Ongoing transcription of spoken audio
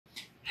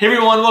Hey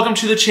everyone, welcome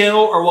to the channel,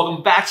 or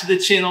welcome back to the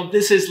channel.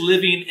 This is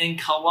Living in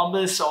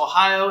Columbus,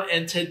 Ohio,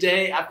 and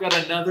today I've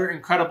got another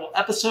incredible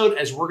episode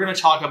as we're going to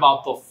talk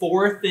about the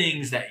 4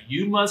 things that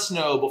you must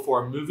know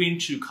before moving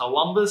to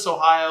Columbus,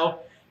 Ohio,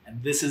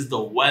 and this is the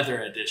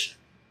weather edition.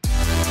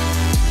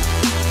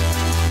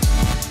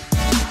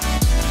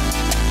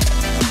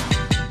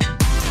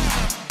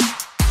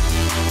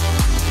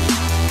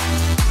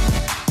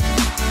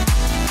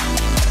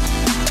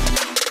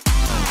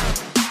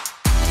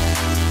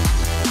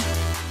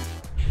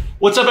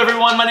 What's up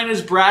everyone, my name is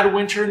Brad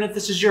Winter, and if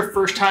this is your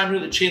first time to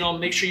the channel,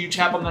 make sure you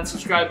tap on that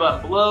subscribe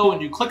button below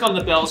and you click on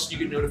the bell so you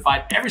get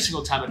notified every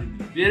single time I do a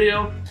new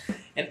video.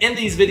 And in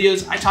these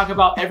videos, I talk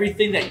about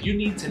everything that you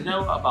need to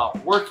know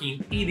about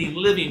working, eating,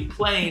 living,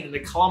 playing in the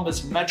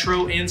Columbus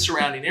metro and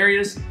surrounding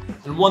areas.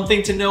 And one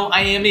thing to know,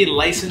 I am a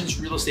licensed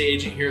real estate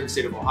agent here in the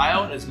state of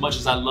Ohio, and as much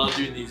as I love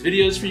doing these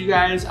videos for you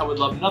guys, I would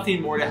love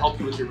nothing more to help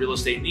you with your real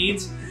estate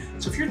needs.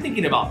 So if you're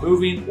thinking about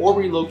moving or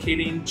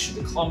relocating to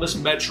the Columbus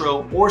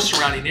metro or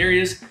surrounding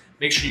areas,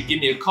 make sure you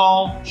give me a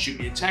call, shoot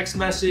me a text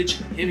message,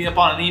 hit me up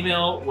on an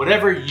email,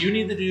 whatever you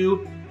need to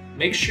do,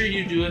 make sure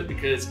you do it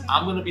because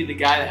I'm gonna be the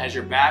guy that has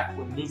your back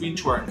when moving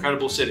to our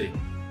incredible city.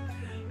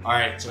 All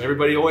right, so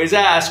everybody always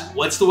asks,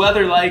 what's the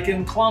weather like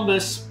in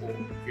Columbus? Well,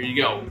 here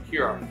you go.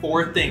 Here are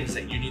 4 things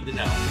that you need to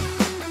know.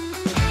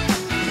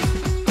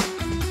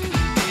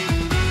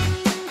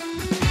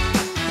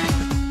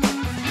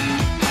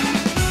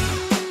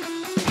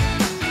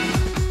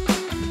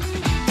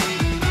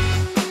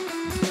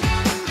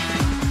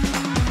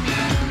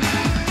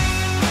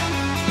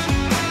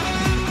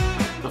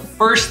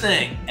 First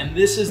thing, and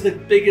this is the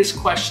biggest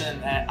question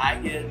that I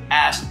get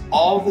asked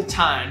all the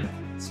time,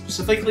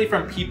 specifically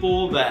from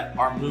people that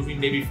are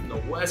moving maybe from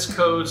the West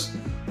Coast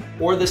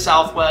or the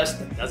Southwest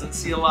that doesn't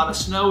see a lot of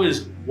snow,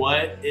 is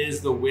what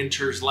is the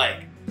winters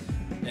like?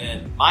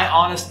 And my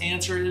honest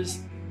answer is,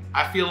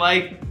 I feel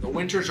like the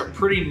winters are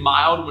pretty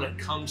mild when it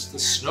comes to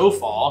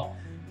snowfall,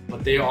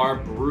 but they are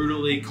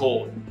brutally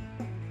cold.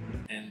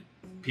 And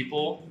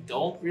people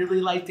don't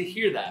really like to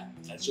hear that.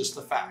 That's just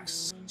the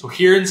facts. So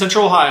here in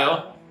Central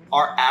Ohio,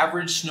 our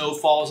average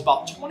snowfall is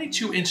about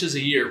 22 inches a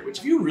year, which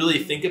if you really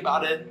think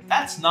about it,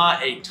 that's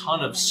not a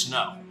ton of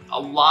snow. A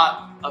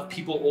lot of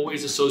people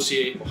always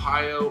associate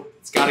Ohio,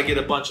 it's gotta get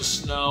a bunch of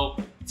snow,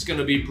 it's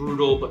gonna be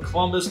brutal, but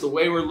Columbus, the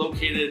way we're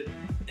located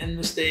in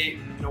the state,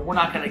 we're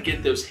not gonna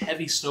get those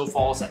heavy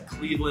snowfalls that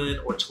Cleveland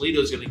or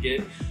Toledo's gonna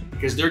get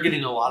because they're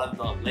getting a lot of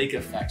the lake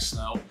effect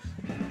snow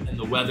and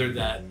the weather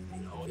that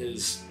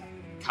is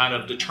kind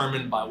of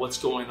determined by what's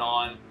going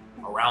on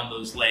around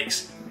those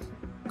lakes.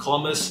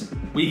 Columbus,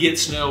 we get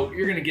snow.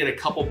 You're gonna get a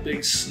couple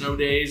big snow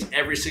days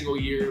every single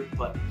year,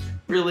 but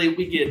really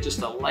we get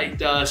just a light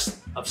dust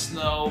of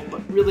snow,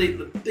 but really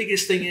the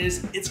biggest thing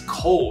is it's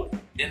cold.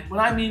 And when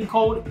I mean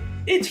cold,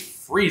 it's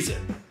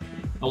freezing.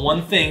 The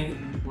one thing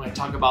when I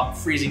talk about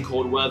freezing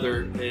cold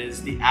weather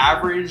is the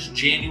average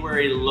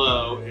January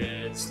low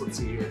is, let's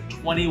see here,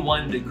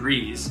 21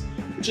 degrees,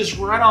 which is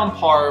right on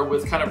par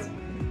with kind of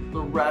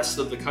the rest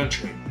of the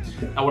country.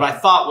 Now what I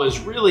thought was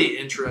really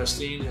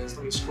interesting is,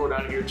 let me scroll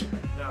down here to my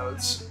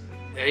notes.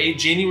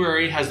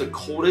 January has the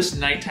coldest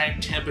nighttime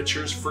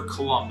temperatures for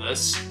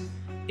Columbus,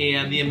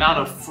 and the amount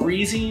of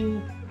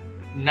freezing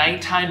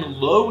nighttime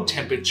low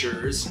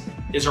temperatures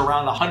is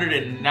around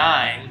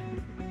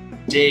 109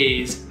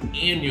 days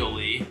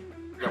annually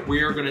that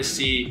we are gonna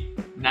see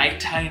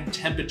nighttime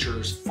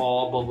temperatures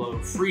fall below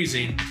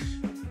freezing.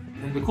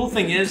 And the cool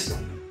thing is,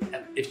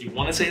 if you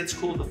want to say it's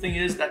cool, the thing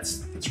is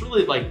it's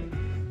really like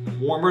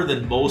warmer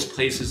than most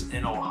places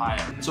in Ohio.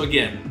 So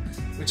again,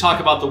 we talk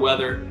about the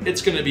weather.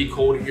 It's going to be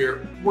cold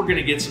here. We're going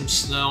to get some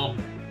snow,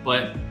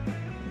 but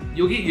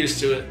you'll get used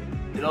to it.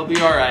 It'll be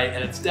all right,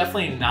 and it's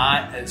definitely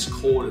not as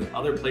cold as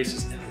other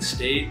places in the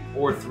state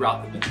or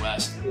throughout the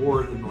Midwest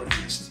or the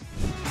Northeast.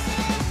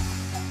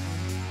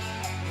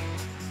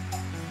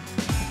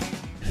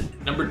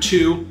 Number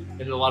 2,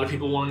 and a lot of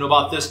people want to know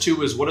about this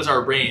too, is what is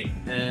our rain?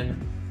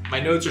 And my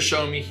notes are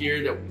showing me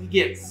here that we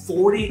get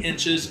 40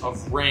 inches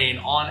of rain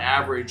on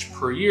average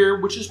per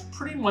year, which is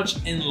pretty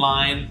much in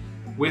line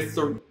with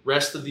the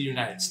rest of the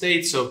United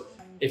States. So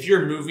if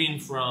you're moving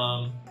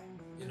from,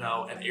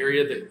 an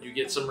area that you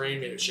get some rain,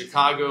 maybe it's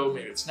Chicago,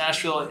 maybe it's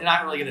Nashville, you're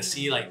not really gonna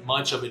see like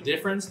much of a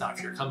difference. Now,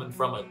 if you're coming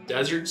from a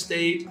desert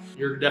state,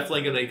 you're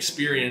definitely gonna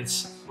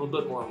experience a little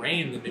bit more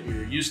rain than maybe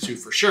you're used to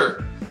for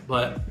sure.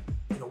 But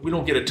we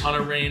don't get a ton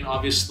of rain,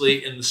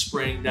 obviously, in the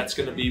spring. That's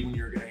gonna be when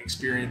you're gonna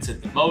experience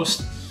it the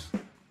most,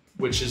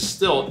 which is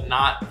still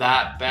not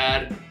that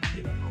bad.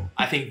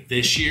 I think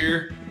this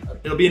year,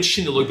 it'll be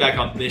interesting to look back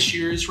on this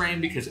year's rain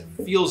because it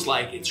feels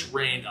like it's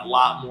rained a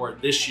lot more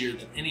this year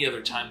than any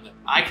other time that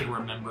I can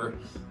remember.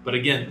 But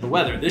again, the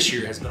weather this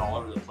year has been all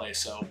over the place,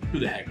 so who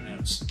the heck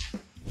knows?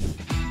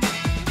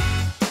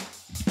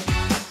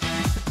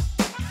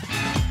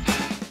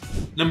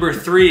 Number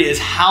 3 is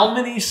how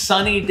many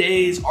sunny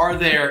days are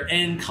there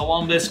in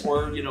Columbus,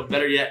 or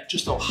better yet,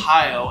 just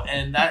Ohio?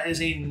 And that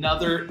is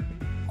another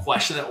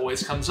question that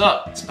always comes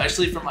up,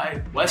 especially for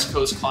my West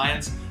Coast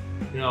clients.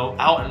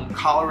 out in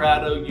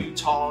Colorado,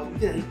 Utah, you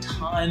get a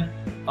ton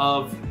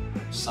of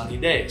sunny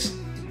days.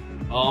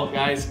 Well,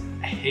 guys,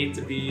 I hate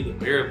to be the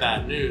bearer of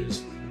bad news,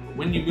 but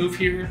when you move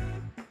here,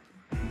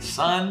 the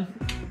sun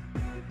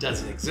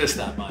doesn't exist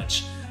that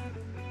much.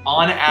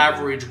 On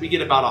average, we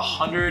get about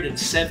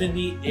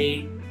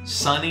 178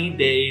 sunny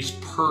days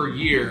per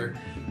year.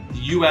 The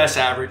US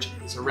average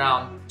is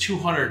around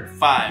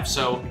 205.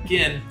 So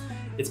again,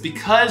 it's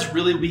because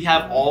really we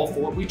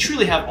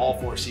truly have all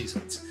four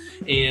seasons.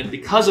 And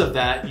because of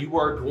that, you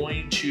are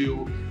going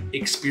to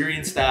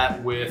experience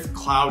that with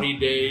cloudy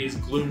days,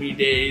 gloomy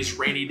days,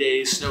 rainy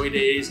days, snowy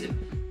days, and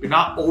you're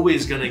not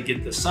always gonna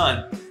get the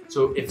sun.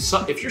 So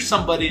if you're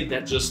somebody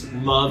that just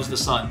loves the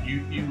sun,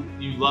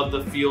 you love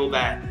to feel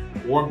that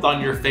warmth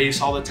on your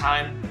face all the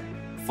time,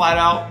 flat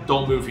out,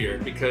 don't move here,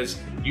 because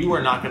you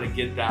are not gonna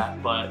get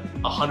that but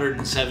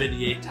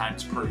 178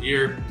 times per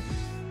year.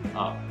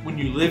 When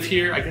you live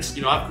here, I guess,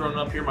 I've grown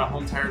up here my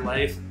whole entire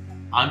life.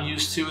 I'm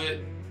used to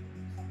it.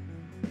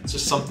 It's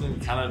just something you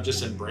kind of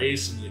just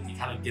embrace and you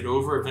kind of get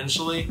over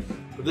eventually.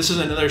 But this is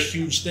another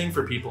huge thing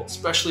for people,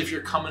 especially if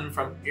you're coming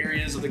from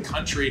areas of the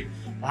country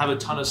that have a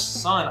ton of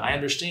sun. I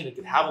understand it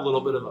could have a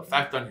little bit of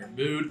effect on your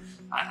mood.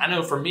 I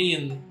know for me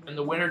in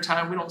the winter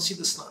time, we don't see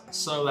the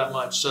snow that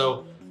much.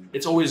 So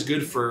it's always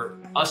good for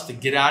us to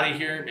get out of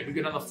here, maybe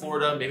go down to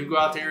Florida, maybe go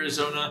out to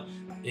Arizona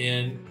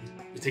and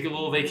take a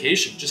little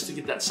vacation just to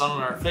get that sun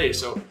on our face.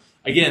 So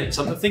again,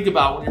 something to think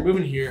about when you're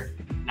moving here,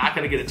 not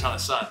gonna get a ton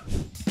of sun.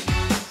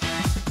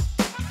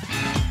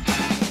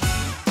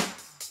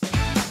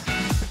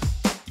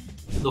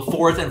 The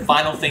fourth and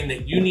final thing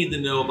that you need to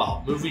know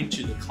about moving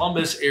to the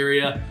Columbus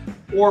area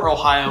or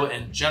Ohio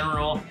in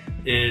general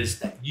is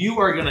that you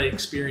are gonna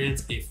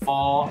experience a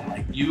fall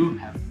like you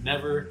have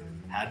never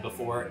had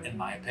before, in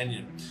my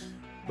opinion.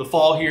 The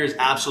fall here is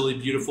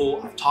absolutely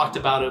beautiful. I've talked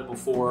about it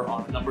before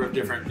on a number of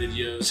different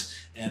videos,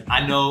 and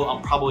I know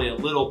I'm probably a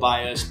little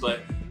biased,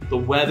 but the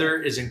weather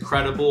is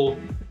incredible.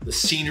 The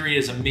scenery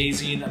is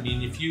amazing. I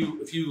mean, if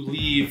you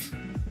leave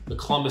the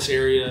Columbus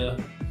area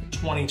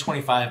 20,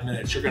 25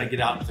 minutes, you're gonna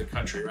get out into the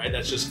country, right?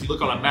 That's just, if you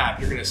look on a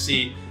map, you're gonna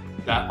see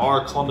that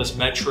our Columbus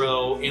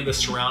metro and the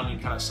surrounding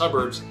kind of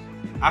suburbs,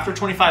 after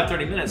 25,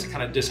 30 minutes, it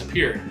kind of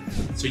disappeared.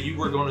 So you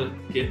were going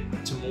to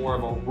get to more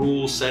of a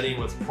rural setting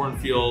with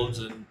cornfields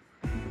and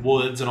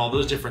woods and all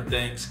those different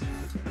things.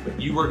 But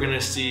you are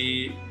gonna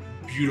see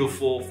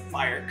beautiful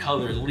fire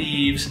colored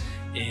leaves,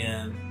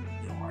 and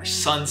our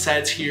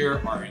sunsets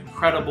here are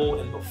incredible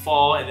in the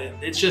fall, and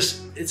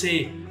it's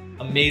a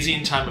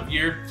amazing time of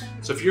year.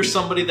 So if you're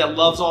somebody that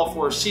loves all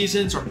four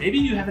seasons, or maybe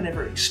you haven't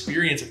ever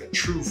experienced like a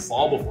true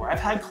fall before, I've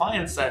had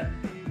clients that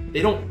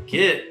they don't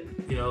get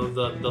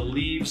the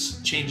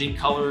leaves changing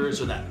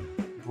colors, or that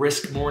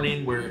brisk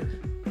morning where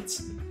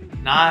it's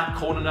not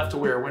cold enough to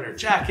wear a winter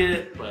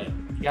jacket, but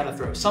you got to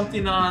throw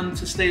something on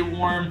to stay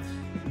warm.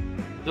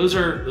 Those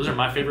are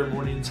my favorite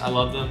mornings. I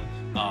love them.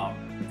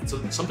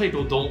 So some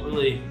people don't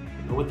really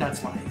know what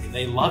that's like, and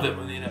they love it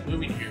when they end up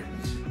moving here.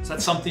 So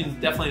that's something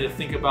definitely to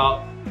think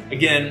about.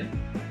 Again,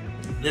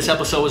 this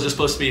episode was just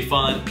supposed to be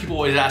fun. People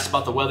always ask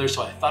about the weather,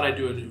 so I thought I'd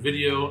do a new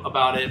video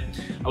about it.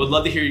 I would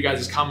love to hear you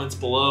guys' comments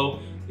below.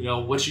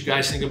 What you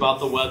guys think about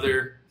the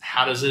weather.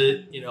 How does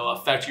it,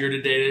 affect your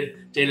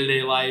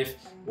day-to-day life?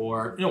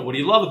 Or, what do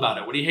you love about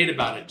it? What do you hate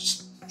about it?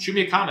 Just shoot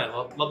me a comment.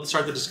 Love to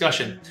start the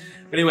discussion.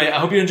 Anyway, I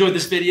hope you enjoyed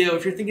this video.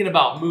 If you're thinking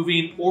about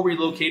moving or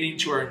relocating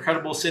to our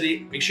incredible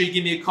city, make sure you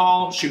give me a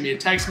call, shoot me a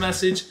text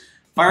message,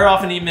 fire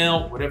off an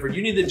email, whatever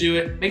you need to do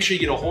it. Make sure you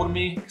get a hold of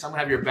me, because I'm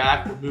gonna have your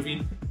back. We're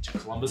moving to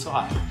Columbus,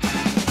 Ohio.